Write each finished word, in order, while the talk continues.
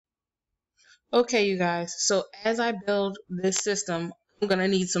Okay, you guys, so as I build this system, I'm going to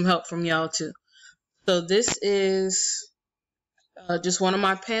need some help from y'all too. So this is just one of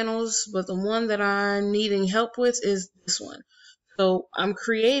my panels, but the one that I'm needing help with is this one. So I'm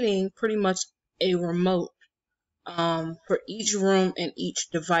creating pretty much a remote for each room and each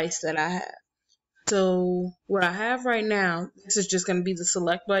device that I have. So what I have right now, this is just going to be the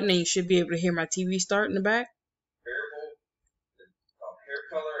select button, and you should be able to hear my TV start in the back. Variable, hair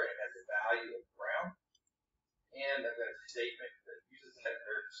color, and has a value of brown, and I've got a statement that uses that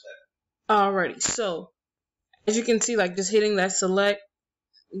variable set. Alrighty, so as you can see, like just hitting that select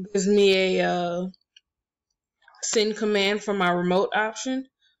gives me a send command from my remote option,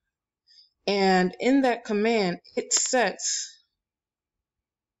 and in that command it sets,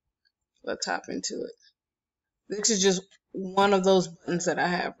 let's hop into it. This is just one of those buttons that I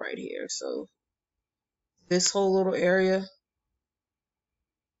have right here. So this whole little area,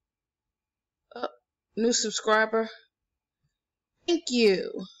 new subscriber, thank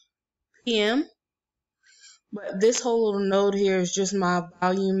you, PM. But this whole little node here is just my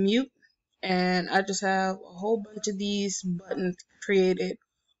volume mute, and I just have a whole bunch of these buttons created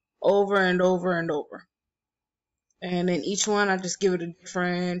over and over and over. And in each one, I just give it a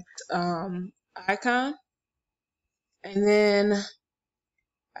different icon. And then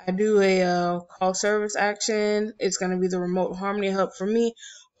I do a call service action. It's going to be the remote harmony hub for me.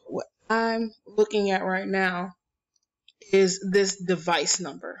 What I'm looking at right now is this device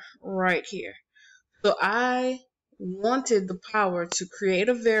number right here. So I wanted the power to create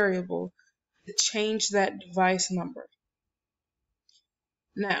a variable to change that device number.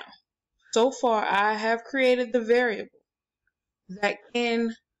 Now, so far I have created the variable that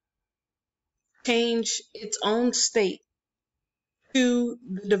can change its own state to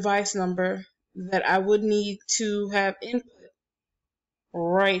the device number that I would need to have input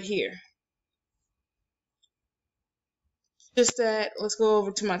right here. Just that, let's go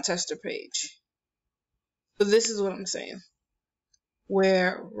over to my tester page. So this is what I'm saying.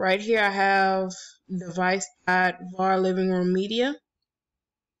 Where right here I have device.var living room media.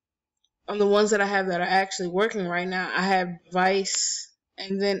 On the ones that I have that are actually working right now, I have device,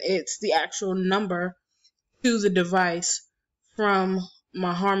 and then it's the actual number to the device from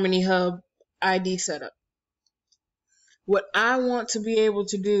my Harmony Hub ID setup. What I want to be able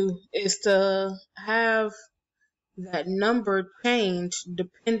to do is to have that number change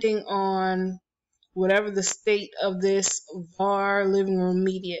depending on whatever the state of this VAR living room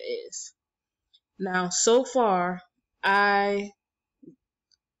media is. Now, so far, I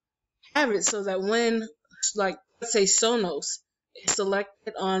have it so that when, like, let's say Sonos is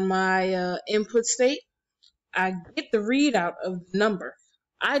selected on my input state, I get the readout of the number.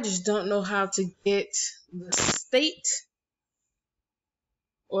 I just don't know how to get the state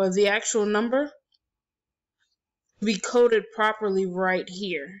or the actual number to be coded properly right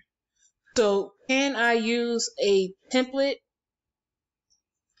here. So can I use a template,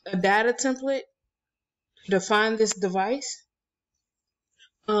 a data template, to define this device?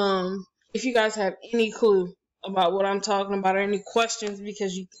 If you guys have any clue about what I'm talking about or any questions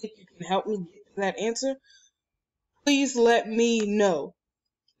because you think you can help me get to that answer, please let me know.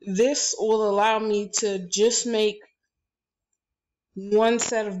 This will allow me to just make one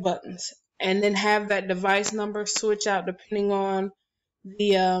set of buttons and then have that device number switch out depending on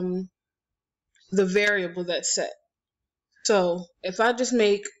the variable that's set. So if I just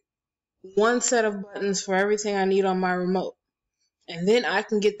make one set of buttons for everything I need on my remote, and then I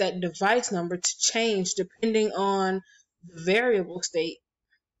can get that device number to change depending on the variable state,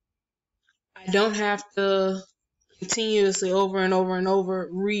 I don't have to continuously over and over and over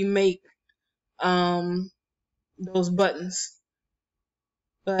remake those buttons.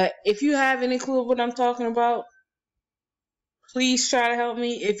 But if you have any clue what I'm talking about, please try to help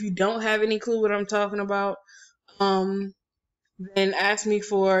me. If you don't have any clue what I'm talking about, then ask me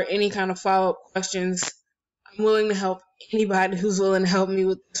for any kind of follow-up questions. I'm willing to help anybody who's willing to help me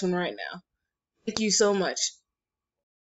with this one right now. Thank you so much.